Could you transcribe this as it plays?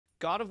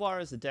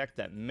Gardevoir is a deck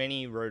that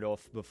many wrote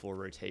off before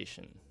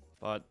rotation,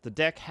 but the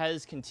deck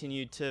has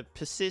continued to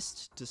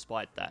persist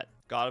despite that.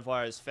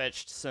 Gardevoir has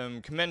fetched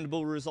some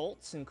commendable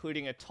results,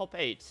 including a top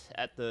 8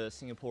 at the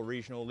Singapore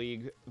Regional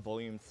League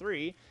Volume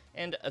 3,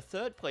 and a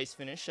 3rd place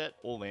finish at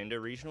Orlando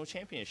Regional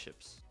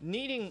Championships.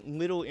 Needing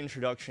little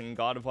introduction,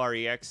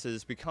 Gardevoir EX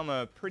has become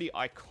a pretty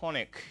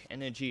iconic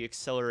energy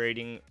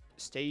accelerating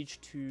Stage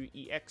 2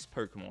 EX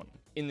Pokemon.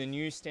 In the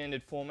new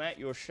standard format,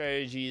 your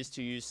strategy is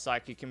to use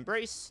Psychic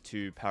Embrace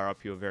to power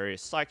up your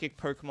various Psychic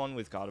Pokemon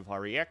with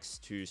Gardevoir EX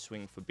to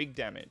swing for big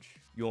damage.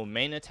 Your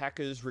main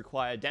attackers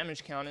require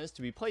damage counters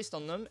to be placed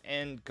on them,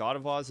 and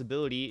Gardevoir's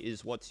ability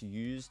is what's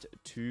used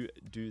to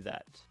do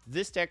that.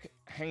 This deck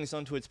hangs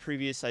on to its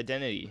previous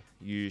identity.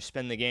 You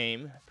spend the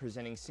game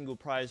presenting single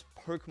prize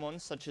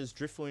Pokemon such as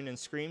Drifloon and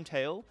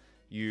Screamtail.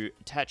 You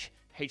attach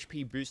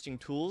HP boosting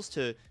tools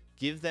to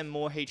give them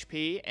more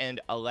HP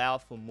and allow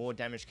for more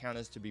damage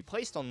counters to be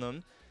placed on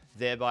them,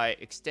 thereby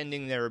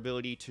extending their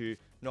ability to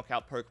knock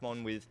out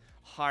Pokemon with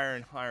higher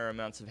and higher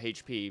amounts of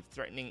HP,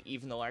 threatening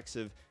even the likes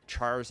of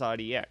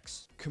Charizard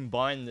EX.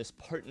 Combine this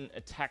potent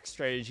attack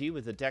strategy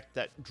with a deck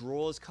that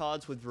draws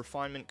cards with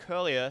Refinement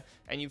Kirlia,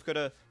 and you've got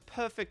a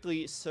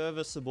perfectly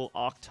serviceable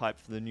archetype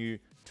for the new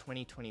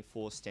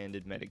 2024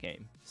 standard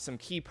metagame. Some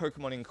key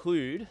Pokemon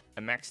include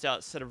a maxed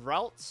out set of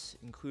Ralts,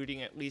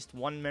 including at least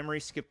one memory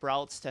skip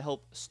Ralts to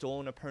help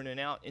stall an opponent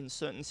out in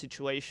certain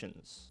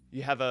situations.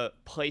 You have a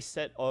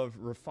playset of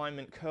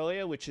Refinement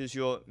Kirlia, which is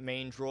your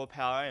main draw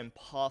power and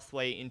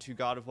pathway into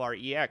Gardevoir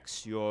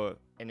EX, your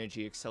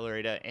energy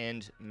accelerator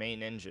and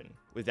main engine.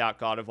 Without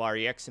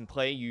Gardevoir EX in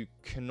play, you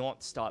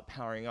cannot start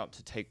powering up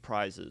to take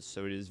prizes,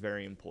 so it is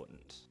very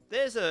important.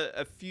 There's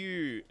a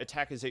few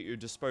attackers at your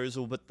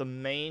disposal, but the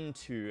main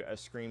two are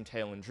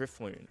Screamtail and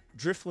Drifloon.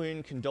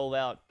 Drifloon can dole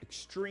out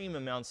extreme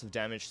amounts of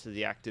damage to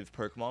the active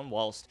Pokemon,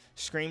 whilst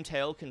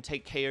Screamtail can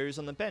take KOs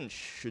on the bench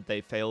should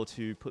they fail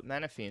to put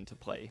Manaphy into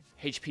play.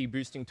 HP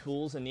boosting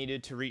tools are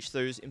needed to reach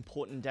those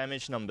important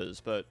damage numbers,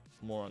 but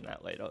more on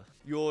that later.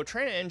 Your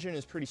trainer engine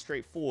is pretty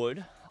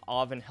straightforward.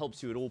 Arven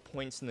helps you at all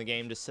points in the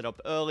game to set up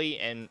early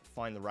and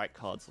find the right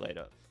cards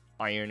later.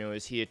 Iono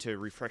is here to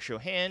refresh your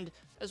hand,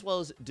 as well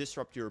as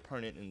disrupt your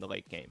opponent in the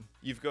late game.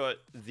 You've got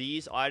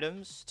these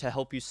items to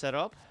help you set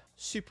up,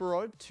 Super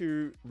Rod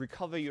to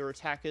recover your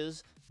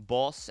attackers,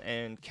 Boss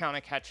and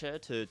Counter Catcher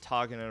to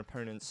target an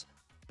opponent's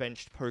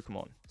benched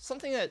Pokemon.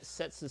 Something that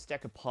sets this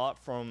deck apart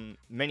from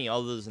many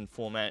others in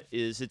format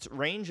is its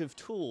range of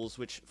tools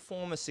which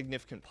form a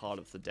significant part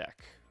of the deck.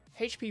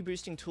 HP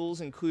boosting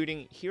tools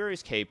including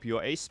Hero's Cape,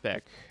 your ace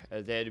spec,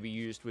 are there to be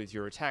used with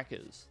your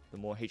attackers. The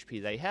more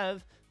HP they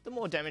have, the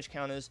more damage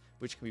counters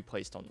which can be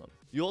placed on them.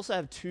 You also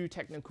have 2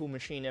 Technical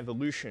Machine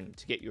Evolution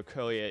to get your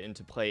Kirlia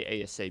into play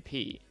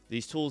ASAP.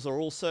 These tools are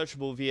all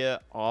searchable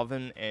via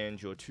Arven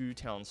and your 2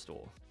 Town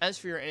Store. As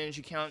for your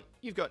energy count,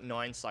 you've got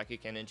 9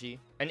 Psychic Energy.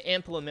 An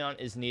ample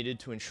amount is needed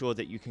to ensure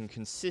that you can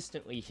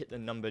consistently hit the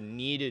number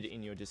needed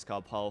in your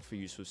discard pile for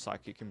use with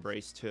Psychic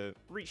Embrace to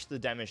reach the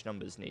damage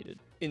numbers needed.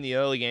 In the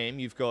early game,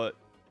 you've got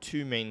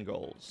 2 main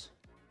goals.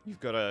 You've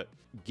got to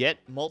get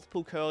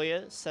multiple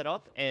Kirlia set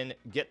up and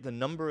get the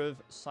number of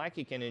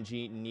Psychic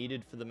Energy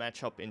needed for the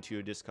matchup into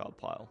your discard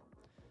pile.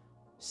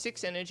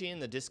 6 energy in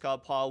the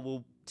discard pile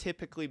will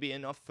typically be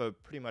enough for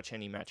pretty much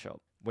any matchup.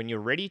 When you're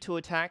ready to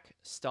attack,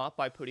 start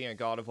by putting a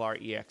Gardevoir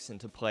EX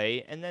into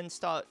play, and then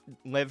start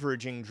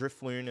leveraging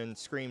Drifloon and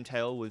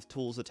Screamtail with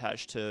tools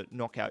attached to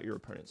knock out your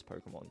opponent's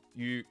Pokemon.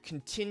 You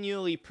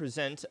continually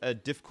present a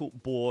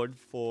difficult board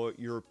for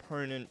your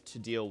opponent to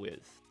deal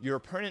with. Your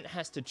opponent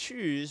has to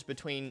choose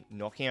between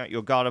knocking out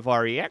your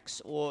Gardevoir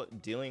EX or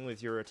dealing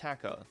with your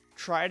attacker.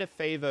 Try to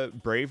favor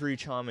Bravery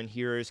Charm and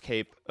Hero's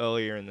Cape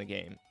earlier in the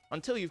game,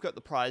 until you've got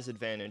the prize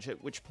advantage,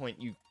 at which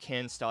point you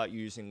can start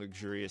using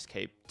Luxurious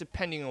Cape,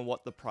 depending on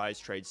what the prize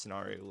trade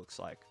scenario looks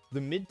like.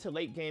 The mid to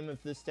late game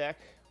of this deck,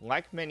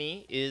 like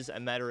many, is a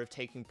matter of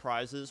taking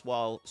prizes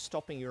while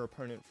stopping your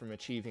opponent from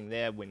achieving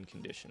their win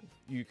condition.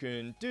 You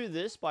can do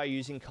this by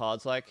using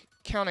cards like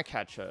Counter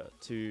Catcher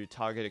to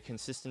target a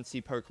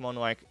consistency Pokemon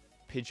like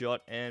Pidgeot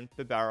and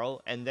Bibarel,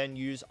 and then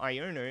use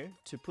Iono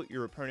to put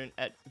your opponent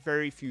at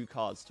very few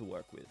cards to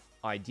work with.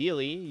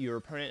 Ideally, your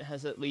opponent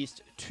has at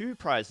least 2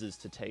 prizes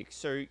to take,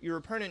 so your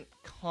opponent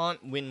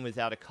can't win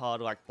without a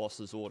card like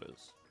Boss's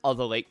Orders.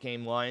 Other late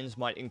game lines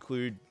might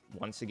include,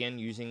 once again,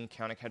 using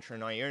Counter Catcher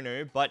and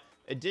Iono, but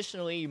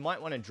additionally, you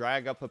might want to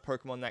drag up a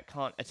Pokemon that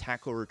can't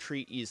attack or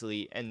retreat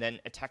easily, and then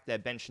attack their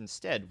bench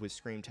instead with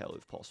Screamtail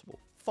if possible.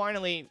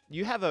 Finally,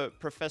 you have a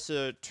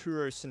Professor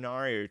Turo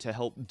scenario to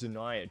help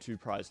deny a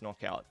 2-prize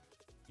knockout.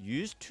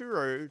 Use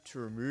Turo to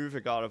remove a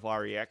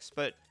Gardevoir EX,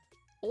 but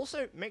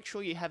also make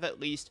sure you have at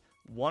least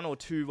 1 or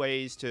 2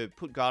 ways to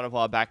put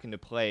Gardevoir back into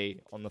play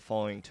on the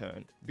following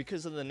turn.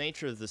 Because of the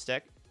nature of this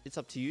deck, it's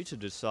up to you to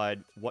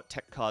decide what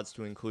tech cards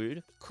to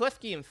include.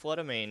 Klefki and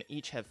Fluttermane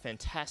each have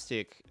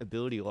fantastic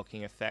ability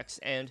locking effects,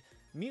 and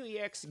Mew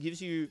EX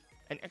gives you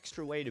an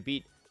extra way to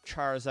beat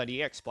Charizard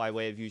EX by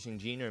way of using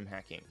genome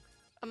hacking.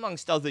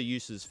 amongst other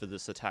uses for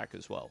this attack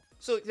as well.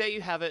 So there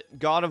you have it.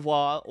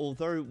 Gardevoir,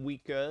 although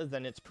weaker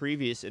than its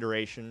previous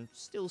iteration,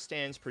 still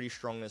stands pretty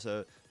strong as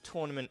a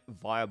tournament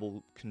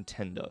viable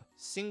contender.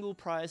 Single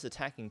prize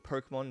attacking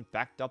Pokemon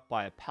backed up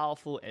by a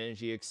powerful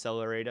energy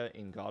accelerator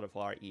in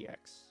Gardevoir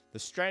EX. The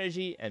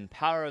strategy and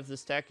power of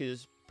this deck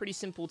is pretty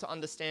simple to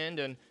understand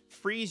and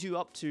frees you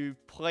up to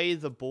play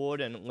the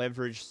board and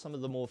leverage some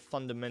of the more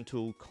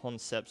fundamental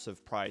concepts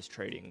of prize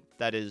trading.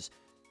 That is,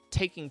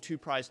 taking 2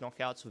 prize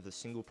knockouts with a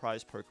single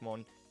prize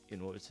Pokemon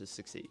in order to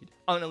succeed.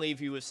 I'm going to leave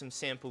you with some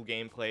sample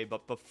gameplay,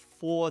 but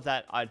before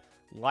that, I'd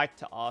like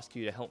to ask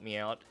you to help me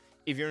out.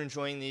 If you're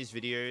enjoying these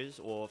videos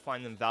or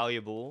find them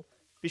valuable,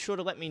 be sure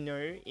to let me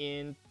know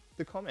in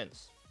the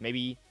comments.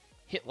 Maybe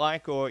hit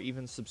like or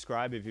even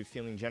subscribe if you're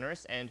feeling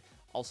generous, and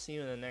I'll see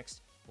you in the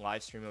next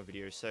live stream or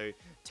video. So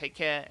take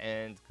care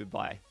and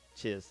goodbye.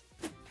 Cheers.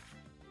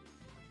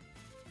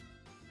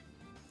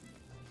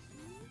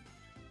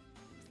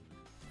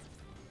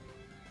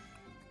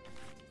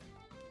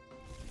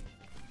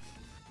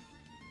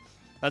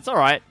 That's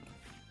alright.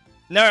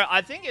 No,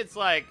 I think it's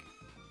like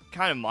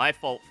kind of my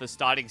fault for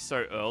starting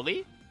so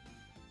early.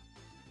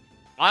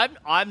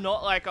 I'm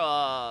not like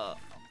a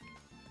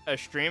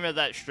streamer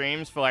that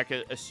streams for like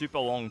a super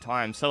long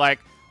time. So like,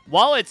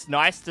 while it's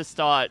nice to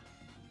start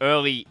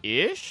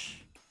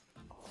early-ish,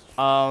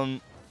 I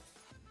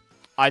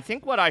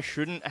think what I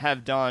shouldn't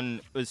have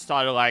done was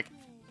started like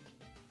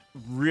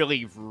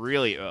really,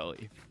 really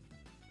early.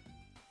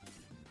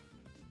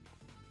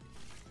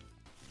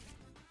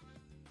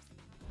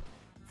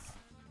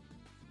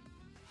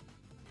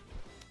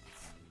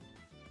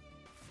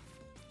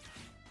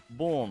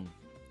 Boom.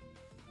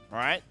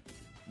 Alright.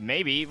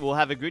 Maybe we'll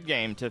have a good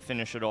game to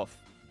finish it off.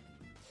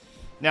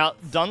 Now,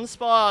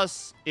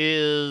 Dunsparce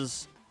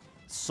is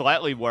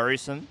slightly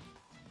worrisome,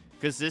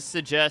 because this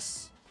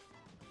suggests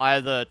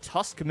either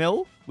Tusk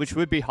Mill, which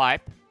would be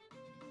hype,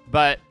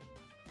 but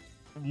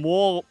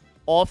more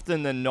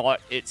often than not,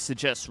 it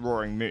suggests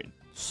Roaring Moon.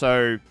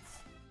 So,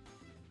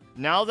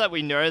 now that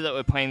we know that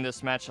we're playing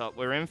this matchup,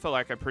 we're in for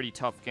like a pretty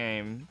tough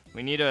game.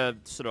 We need to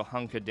sort of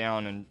hunker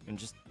down and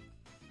just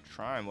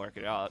try and work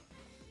it out.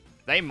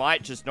 They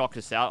might just knock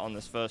us out on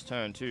this first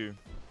turn too.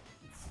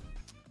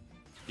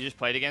 You just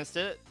played against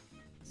it?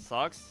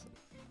 Sucks.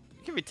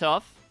 It can be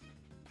tough.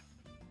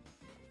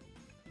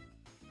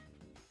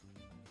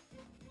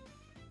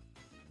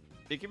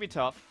 It can be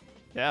tough.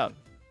 Yeah.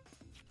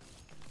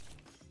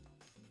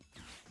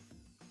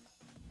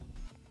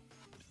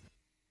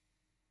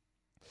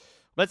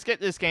 Let's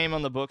get this game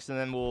on the books and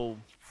then we'll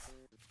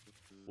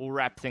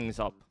wrap things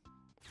up.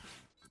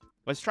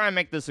 Let's try and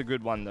make this a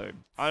good one though.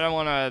 I don't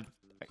want to...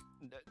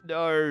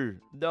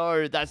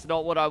 No, that's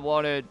not what I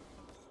wanted.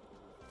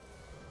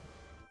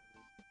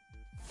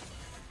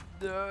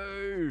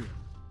 No.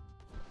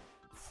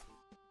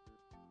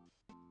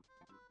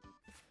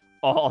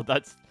 Oh,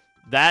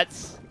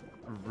 that's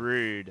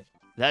rude.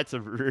 That's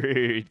a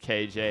rude,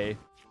 KJ.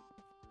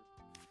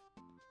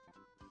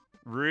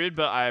 Rude,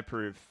 but I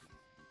approve.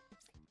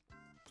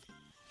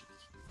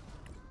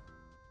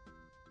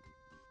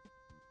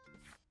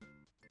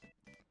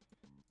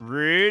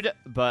 Rude,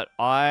 but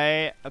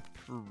I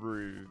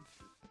approve.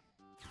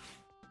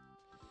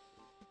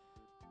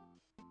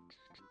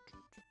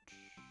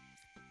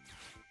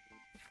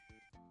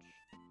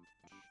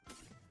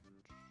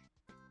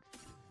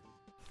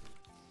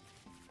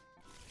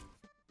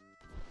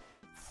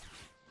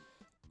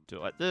 Do it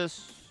like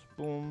this.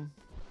 Boom.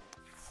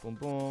 Boom,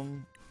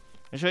 boom.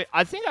 Actually,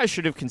 I think I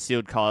should have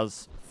concealed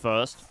cars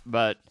first,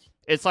 but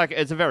it's like,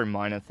 it's a very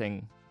minor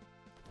thing.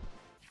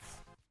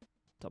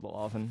 Double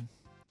oven.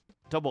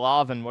 Double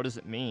oven, what does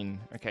it mean?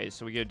 Okay,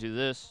 so we gotta do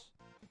this.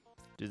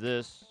 Do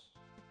this.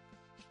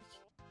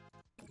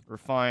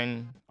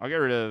 Refine. I'll get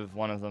rid of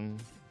one of them.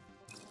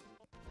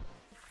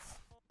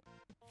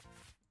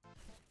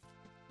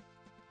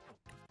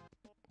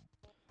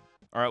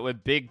 Alright, we're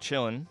big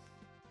chillin'.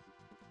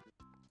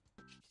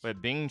 We're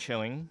bing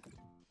chilling.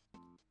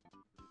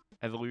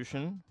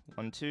 Evolution.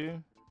 1,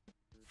 2.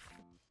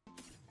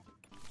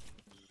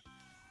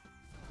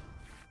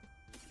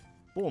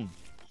 Boom.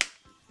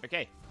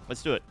 Okay,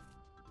 let's do it.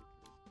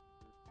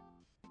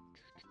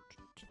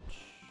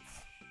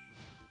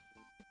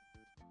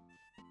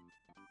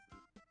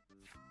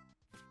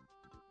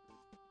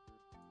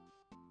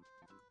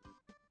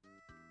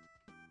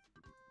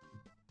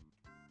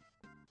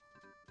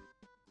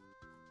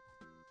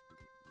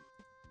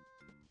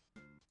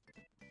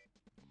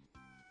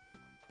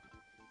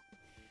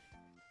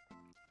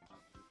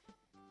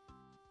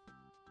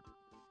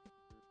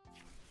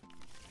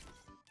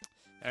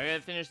 I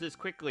gotta finish this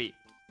quickly.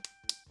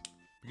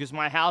 Because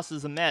my house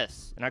is a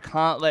mess. And I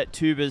can't let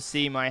tubers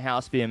see my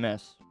house be a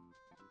mess.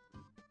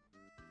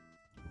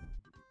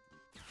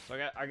 So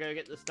I gotta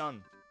get this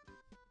done.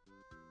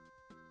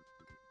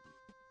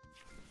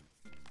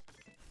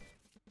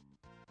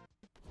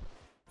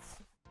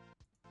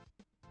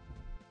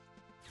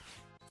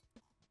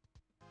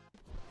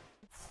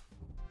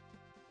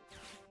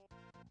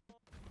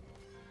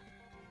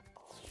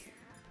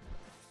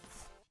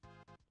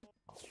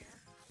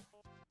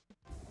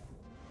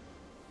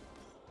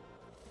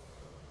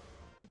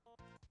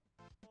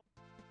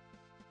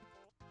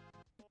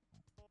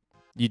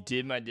 You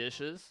did my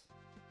dishes?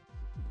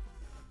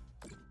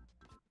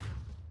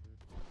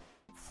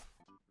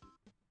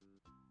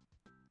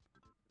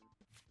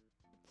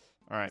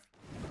 Alright.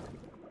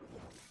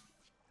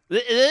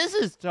 This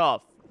is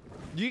tough.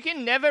 You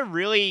can never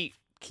really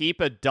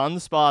keep a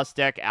Dunsparce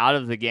deck out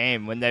of the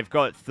game when they've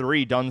got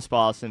 3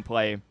 Dunsparce in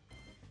play.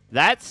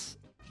 That's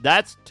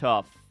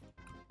tough.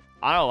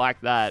 I don't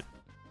like that.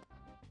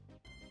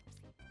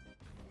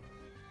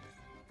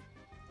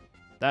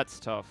 That's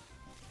tough.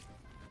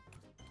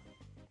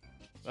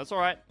 That's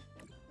alright.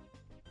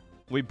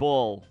 We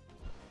ball.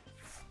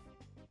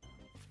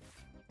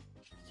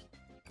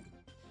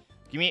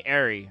 Give me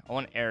Airy. I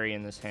want Airy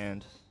in this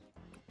hand.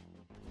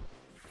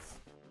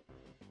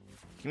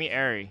 Give me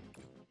Airy.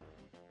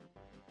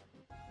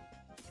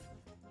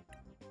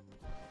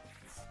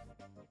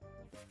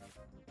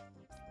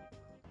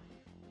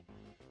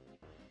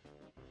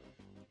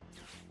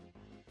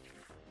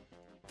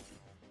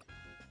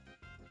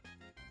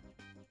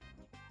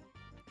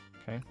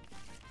 Okay.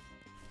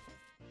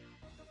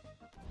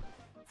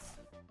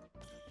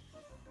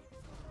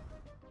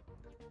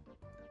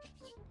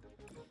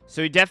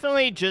 So we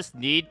definitely just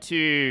need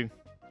to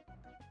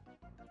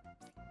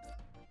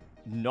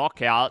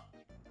knock out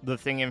the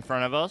thing in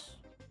front of us.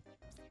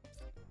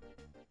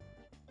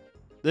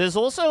 There's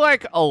also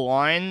like a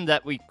line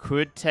that we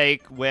could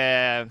take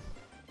where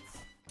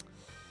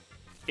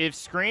if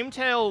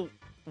Screamtail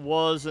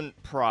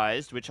wasn't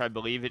prized, which I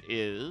believe it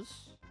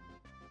is,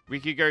 we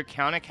could go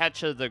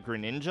Countercatcher the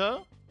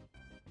Greninja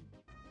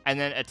and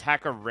then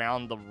attack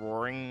around the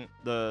Roaring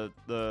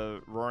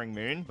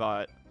Moon,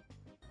 but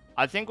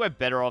I think we're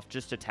better off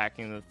just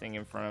attacking the thing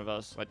in front of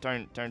us. Like,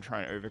 don't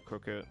try and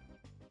overcook it.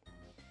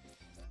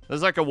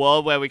 There's like a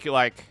world where we could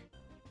like,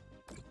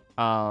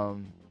 there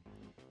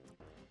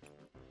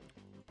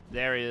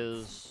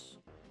is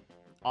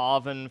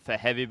Arven for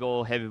Heavy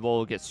Ball. Heavy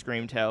Ball gets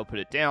Screamtail, put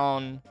it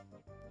down,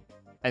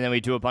 and then we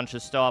do a bunch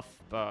of stuff.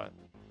 But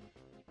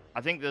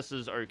I think this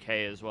is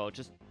okay as well.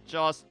 Just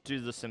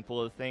do the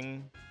simpler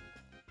thing.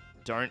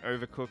 Don't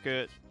overcook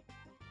it.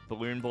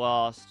 Balloon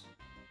Blast.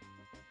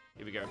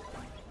 Here we go.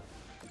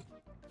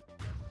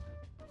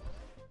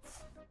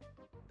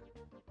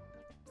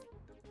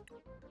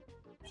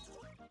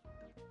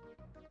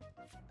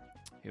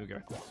 Here we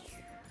go.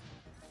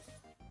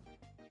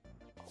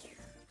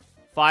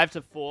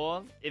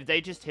 5-4. If they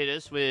just hit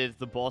us with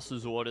the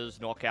boss's orders,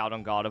 knockout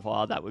on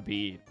Gardevoir, that would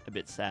be a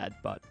bit sad,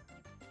 but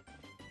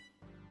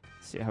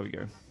let's see how we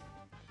go.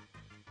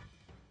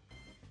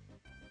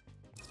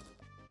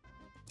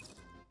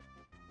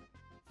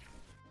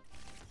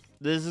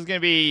 This is going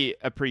to be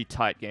a pretty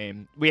tight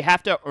game. We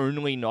have to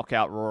only knock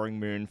out Roaring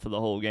Moon for the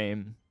whole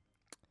game.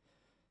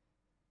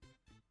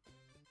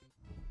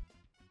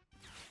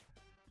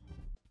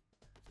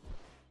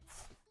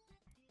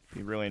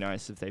 Be really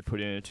nice if they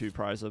put in a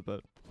 2-prizer,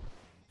 but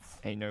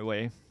ain't no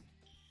way.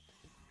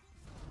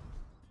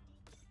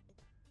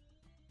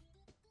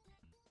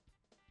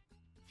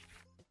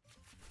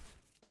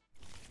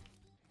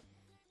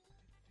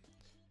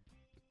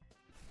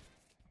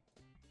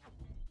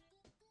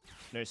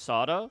 No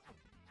Sada.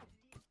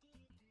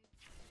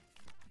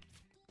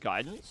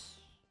 Guidance.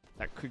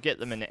 That could get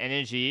them an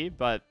energy,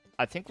 but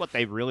I think what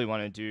they really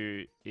want to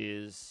do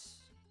is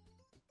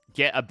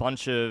get a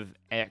bunch of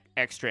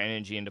extra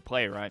energy into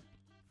play, right?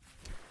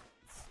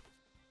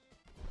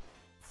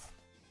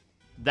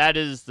 That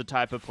is the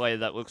type of play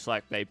that looks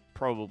like they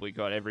probably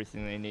got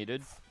everything they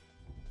needed.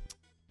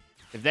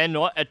 If they're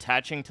not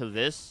attaching to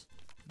this,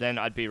 then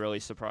I'd be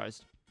really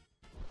surprised.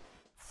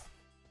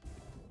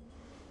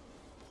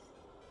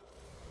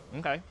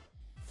 Okay.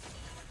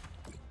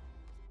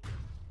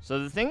 So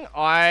the thing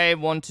I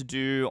want to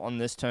do on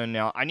this turn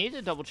now, I need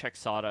to double check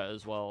Sada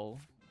as well.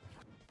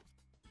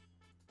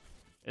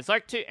 It's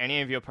like to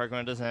any of your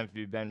Pokemon, it doesn't have to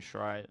be benched,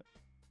 right?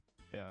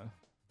 Yeah.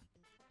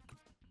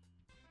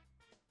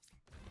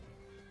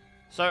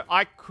 So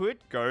I could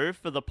go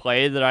for the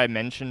play that I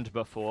mentioned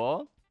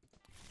before.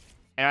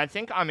 And I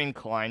think I'm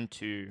inclined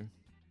to.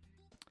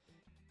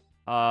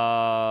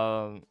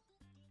 So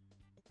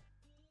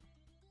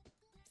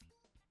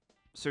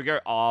we go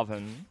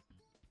Arven.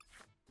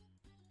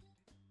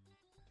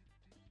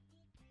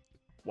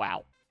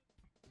 Wow.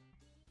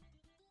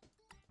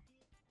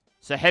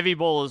 So Heavy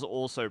Ball is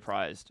also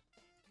prized.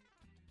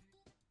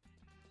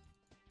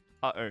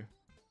 Uh-oh.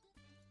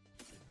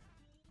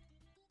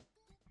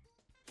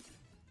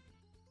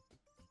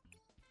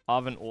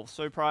 Arven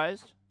also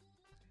prized.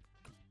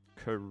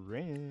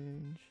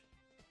 Cringe.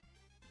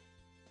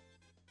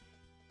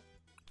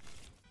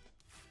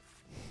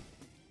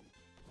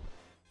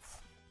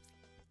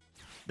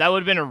 That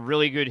would have been a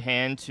really good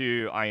hand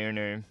to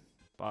Iono,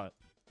 but...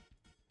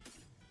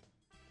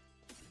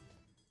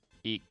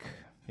 Eek.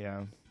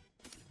 Yeah.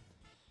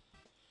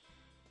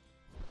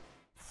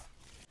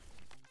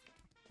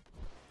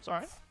 It's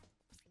alright.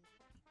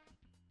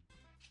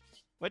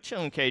 We're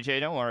chilling, KJ.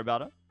 Don't worry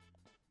about it.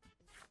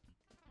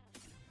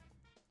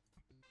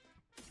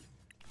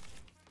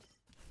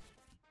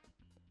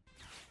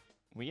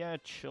 We are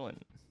chilling.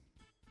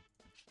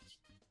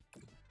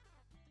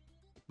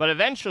 But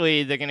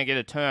eventually, they're going to get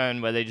a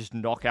turn where they just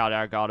knock out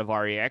our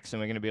Gardevoir EX, and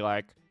we're going to be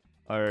like,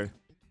 oh.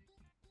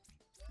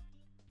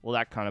 Well,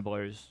 that kind of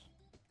blows.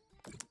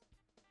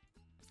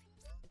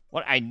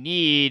 What I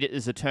need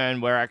is a turn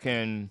where I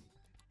can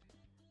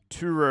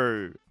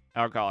Turo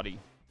our Gardy.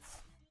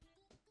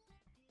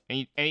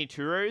 Any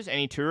Turos?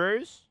 Any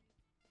Turos?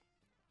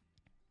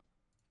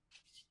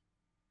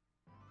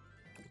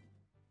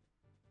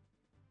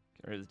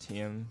 Get rid of the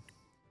TM.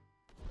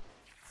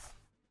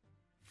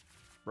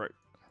 Right.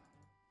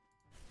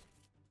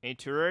 Any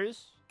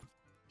Turos?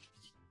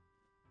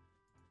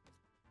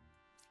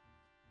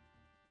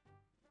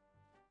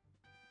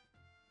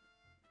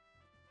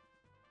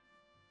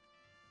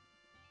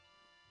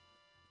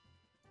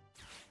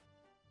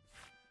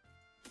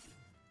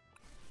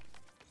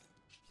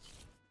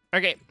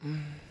 Okay.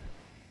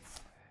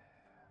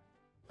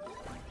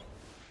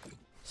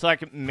 So,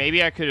 like,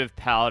 maybe I could have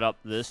powered up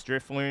this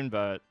Drifloon,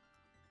 but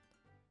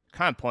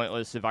kind of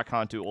pointless if I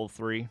can't do all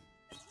three.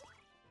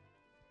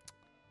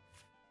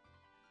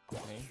 Okay.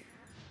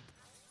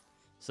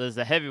 So there's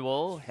the Heavy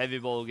Ball. Heavy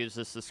Ball gives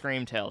us the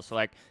Scream Tail. So,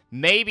 like,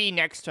 maybe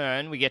next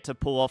turn we get to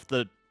pull off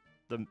the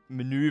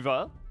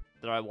maneuver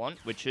that I want,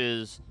 which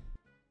is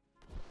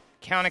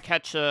Counter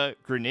Catcher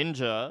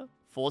Greninja,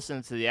 force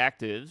into the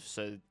active,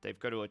 so they've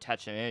got to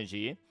attach an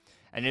energy.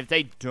 And if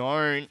they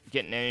don't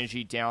get an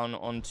energy down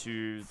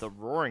onto the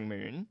Roaring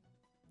Moon...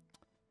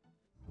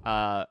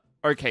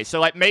 okay, so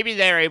like maybe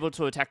they're able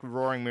to attack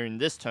Roaring Moon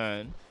this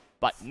turn,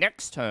 but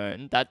next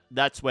turn,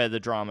 that's where the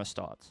drama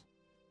starts.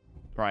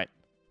 Right.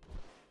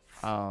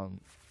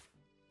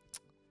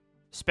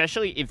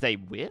 Especially if they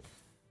whiff.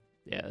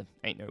 Yeah,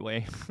 ain't no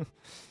way.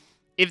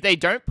 If they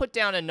don't put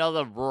down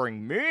another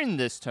Roaring Moon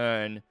this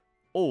turn,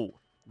 oh,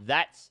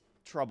 that's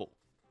trouble.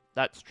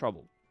 That's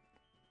trouble.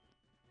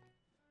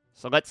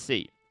 So let's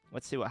see.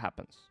 Let's see what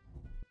happens.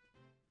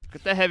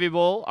 Got the Heavy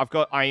Ball. I've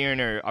got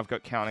Iono. I've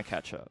got Counter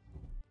Catcher.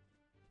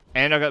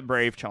 And I've got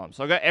Brave Charm.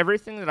 So I've got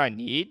everything that I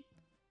need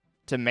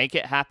to make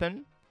it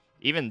happen.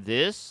 Even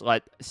this,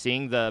 like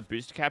seeing the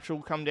Booster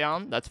Capsule come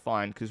down, that's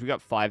fine because we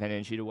got 5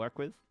 energy to work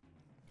with.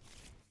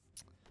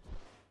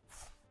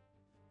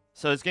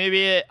 So it's going to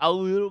be a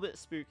little bit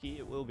spooky.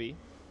 It will be.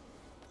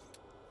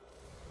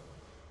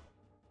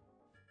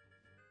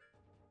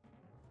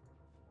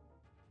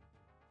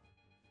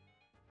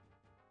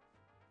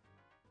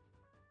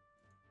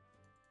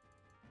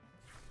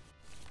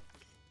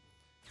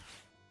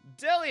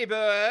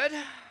 Delibird.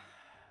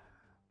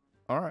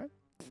 Alright.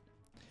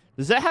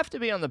 Does that have to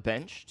be on the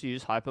bench to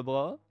use Hyper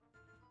Blower?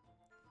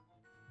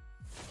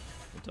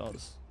 It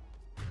does.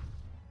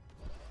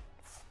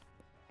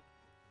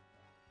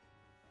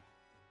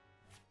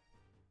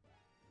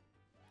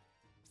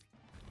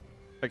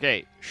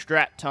 Okay,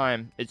 strat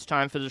time. It's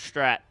time for the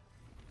strat.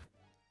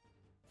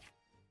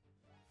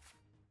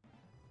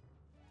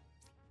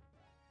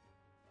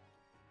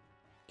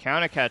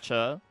 Counter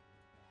Catcher.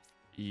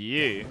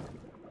 You.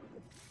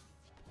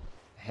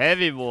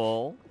 Heavy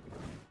Ball.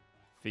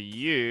 For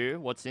you.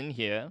 What's in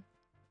here?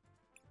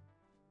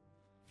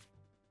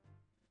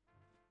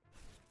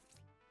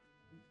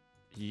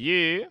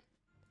 You.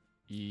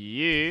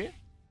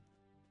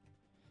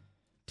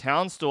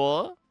 Town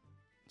Store.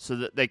 So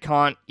that they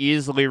can't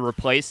easily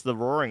replace the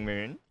Roaring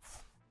Moon.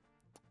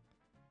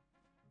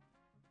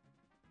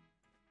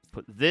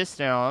 Put this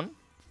down.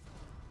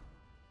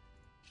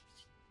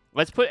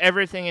 Let's put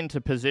everything into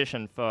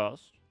position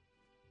first.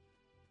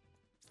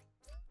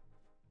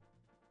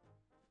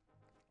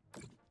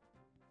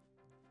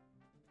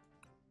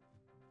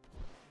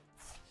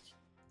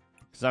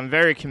 Because I'm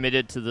very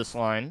committed to this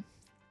line,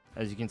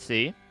 as you can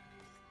see.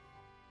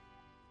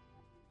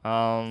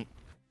 Yeah,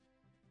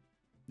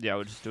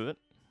 we'll just do it.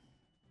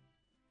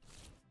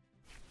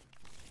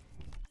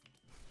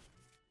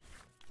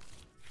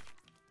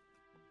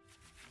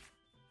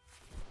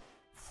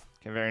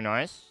 Okay, very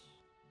nice.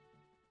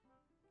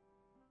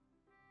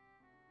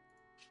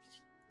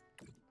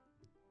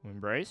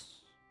 Embrace.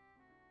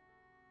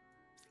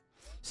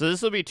 So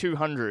this will be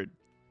 200.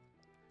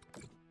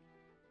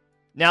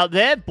 Now,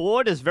 their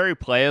board is very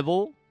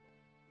playable,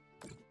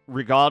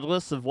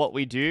 regardless of what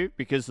we do,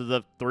 because of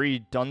the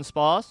 3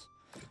 Dunsparce.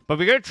 But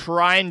we're going to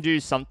try and do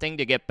something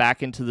to get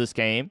back into this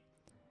game.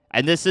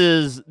 And this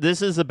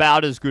is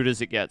about as good as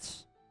it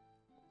gets.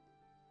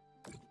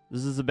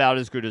 This is about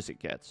as good as it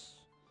gets.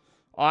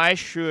 I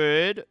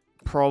should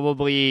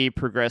probably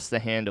progress the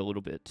hand a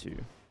little bit too.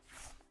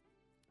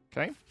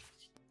 Okay.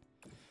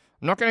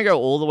 I'm not going to go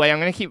all the way. I'm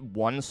going to keep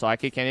 1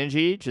 Psychic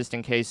Energy just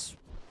in case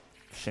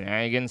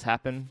shenanigans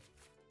happen.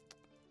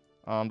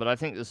 But I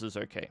think this is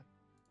okay.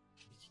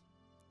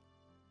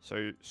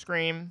 So,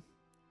 Scream.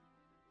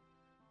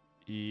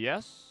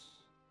 Yes.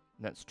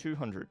 That's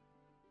 200.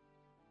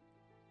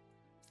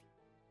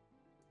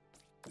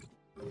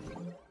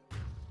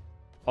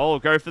 Oh,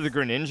 go for the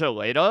Greninja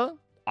later?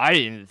 I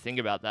didn't even think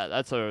about that.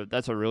 That's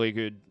a really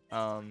good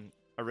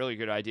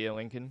idea,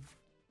 Lincoln.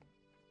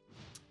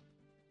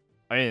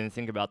 I didn't even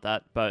think about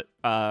that, but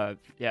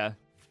yeah,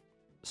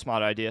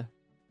 smart idea.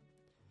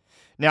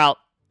 Now,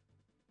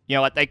 You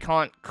know, like, they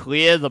can't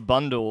clear the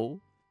bundle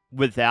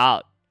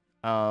without,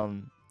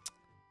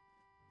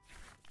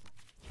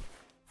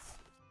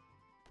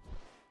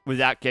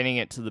 without getting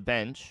it to the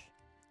bench.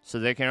 So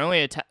they can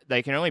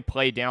only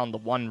play down the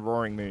one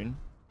Roaring Moon.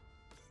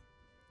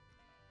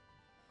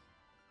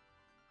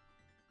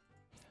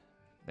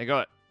 They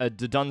got a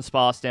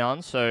Dunsparce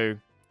down, so,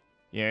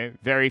 you know,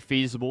 very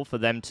feasible for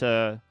them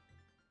to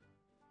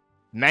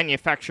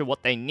manufacture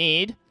what they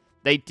need.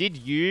 They did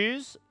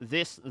use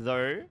this,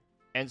 though,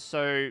 and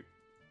so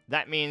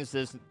that means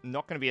there's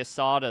not going to be a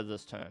Sada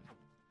this turn.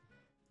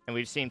 And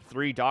we've seen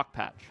 3 Dark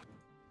Patch.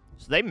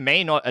 So they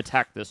may not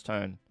attack this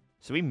turn.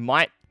 So we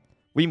might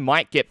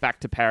get back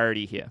to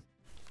parity here.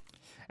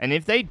 And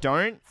if they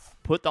don't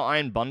put the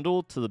Iron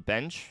Bundle to the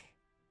bench,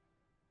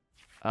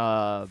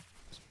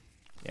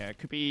 yeah, it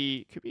could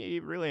be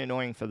really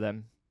annoying for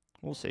them.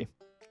 We'll see.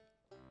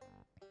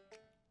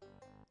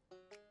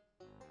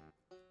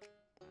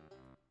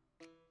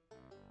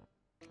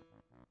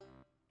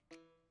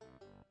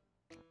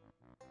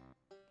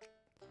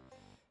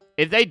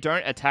 If they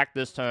don't attack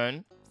this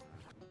turn,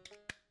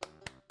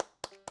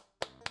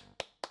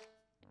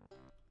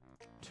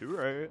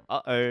 Turo,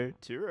 uh-oh,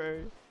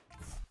 Turo.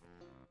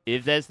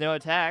 If there's no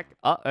attack,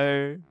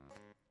 uh-oh.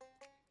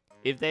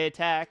 If they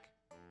attack,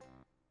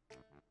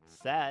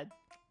 sad.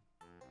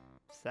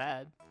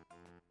 Sad.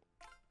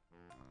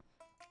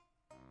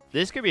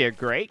 This could be a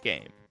great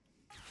game,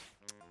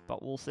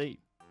 but we'll see.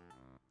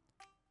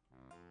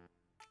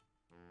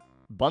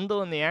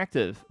 Bundle in the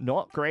active,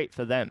 not great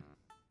for them.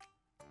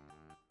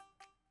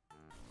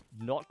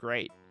 Not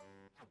great.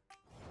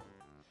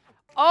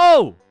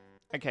 Oh!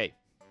 Okay.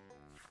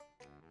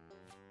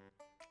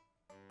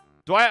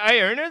 Do I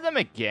Iono them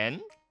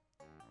again?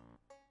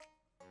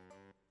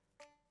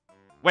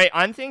 Wait,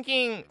 I'm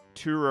thinking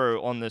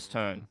Turo on this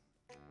turn.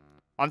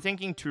 I'm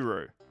thinking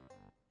Turo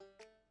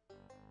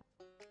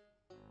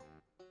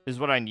is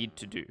what I need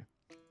to do.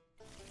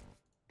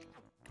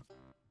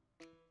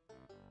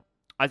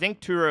 I think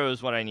Turo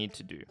is what I need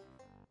to do.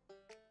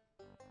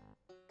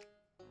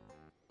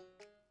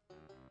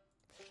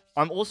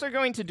 I'm also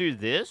going to do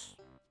this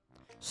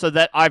so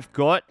that I've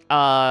got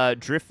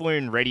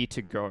Drifloon ready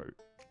to go.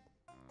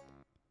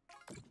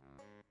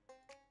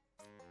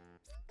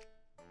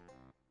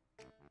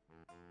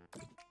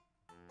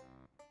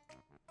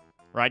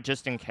 Right,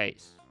 just in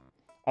case.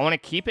 I want to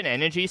keep an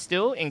energy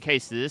still in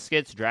case this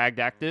gets dragged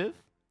active.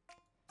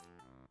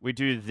 We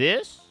do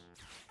this.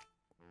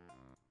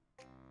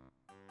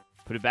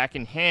 Put it back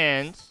in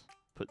hand.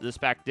 Put this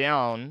back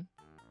down.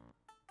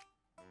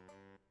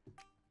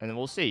 And then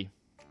we'll see.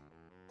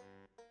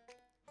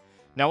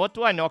 Now, what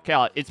do I knock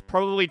out? It's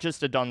probably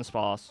just a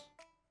Dunsparce.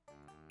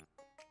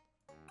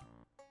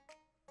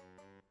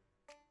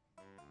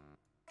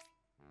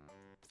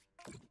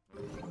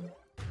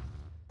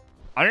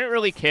 I don't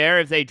really care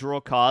if they draw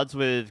cards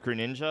with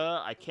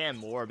Greninja. I care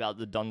more about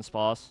the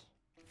Dunsparce.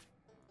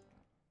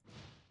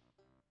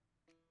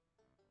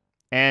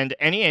 And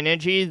any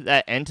energy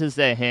that enters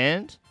their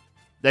hand,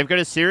 they've got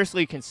to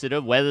seriously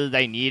consider whether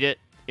they need it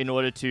in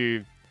order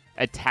to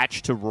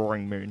attach to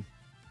Roaring Moon.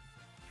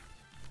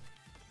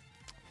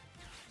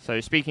 So,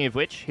 speaking of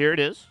which, here it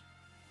is.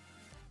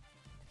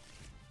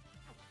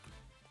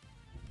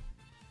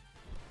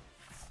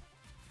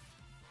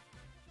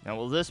 Now,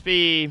 will this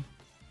be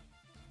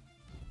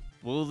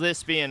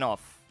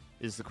enough,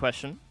 is the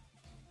question.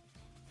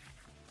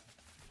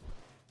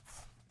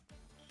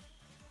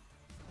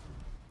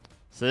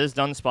 So there's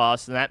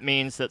Dunsparce, and that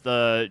means that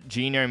the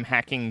genome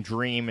hacking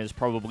dream is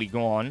probably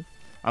gone.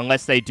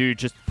 Unless they do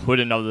just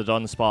put another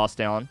Dunsparce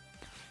down.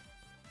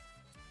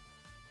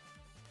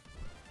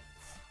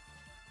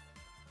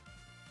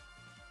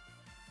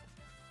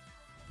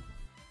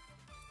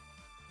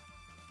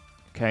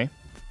 Okay.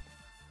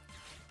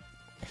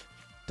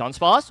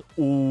 Dunsparce?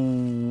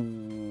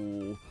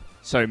 Ooh.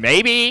 So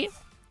maybe.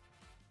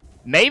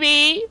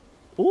 Maybe.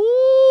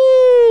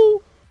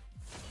 Ooh.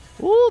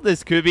 Ooh,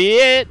 this could be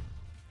it.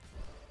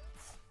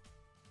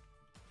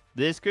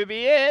 This could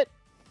be it.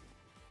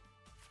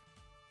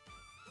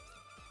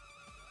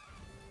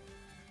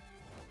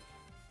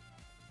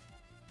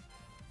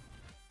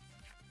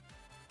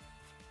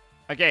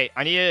 Okay,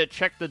 I need to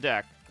check the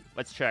deck.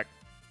 Let's check.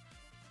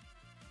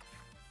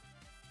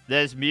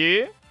 There's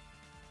Mew.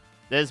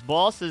 There's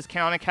Boss, there's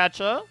Counter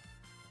Catcher.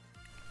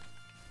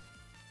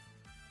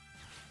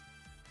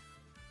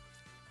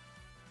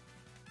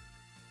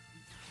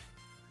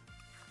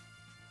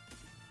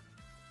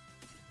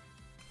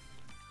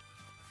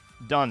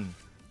 Done.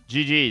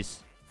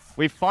 GG's.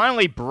 We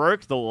finally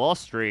broke the loss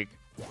streak.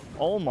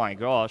 Oh my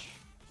gosh.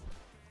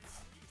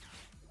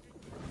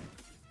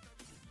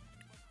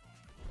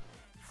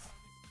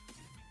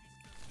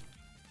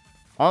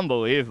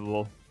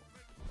 Unbelievable.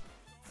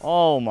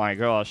 Oh my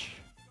gosh.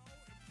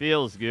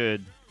 Feels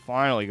good.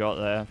 Finally got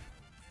there.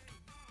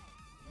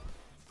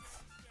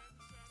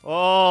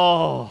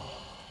 Oh.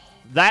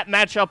 That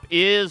matchup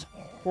is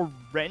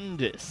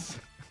horrendous.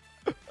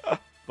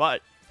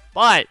 But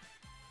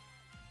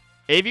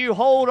if you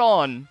hold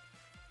on,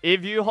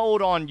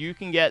 you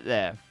can get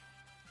there.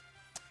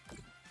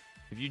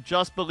 If you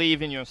just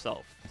believe in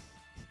yourself.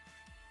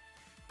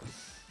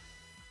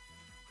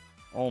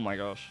 Oh my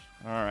gosh.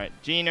 Alright,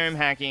 genome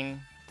hacking.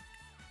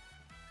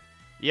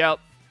 Yep.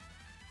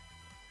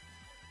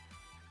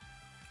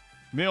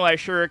 Melee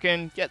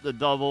Shuriken, get the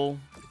double.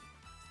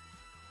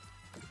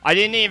 I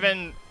didn't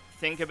even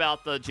think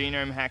about the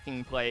genome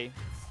hacking play.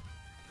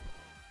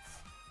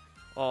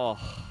 Oh.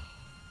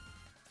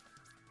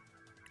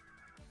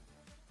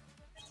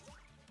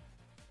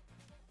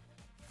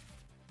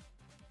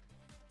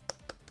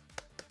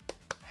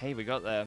 Hey, we got there.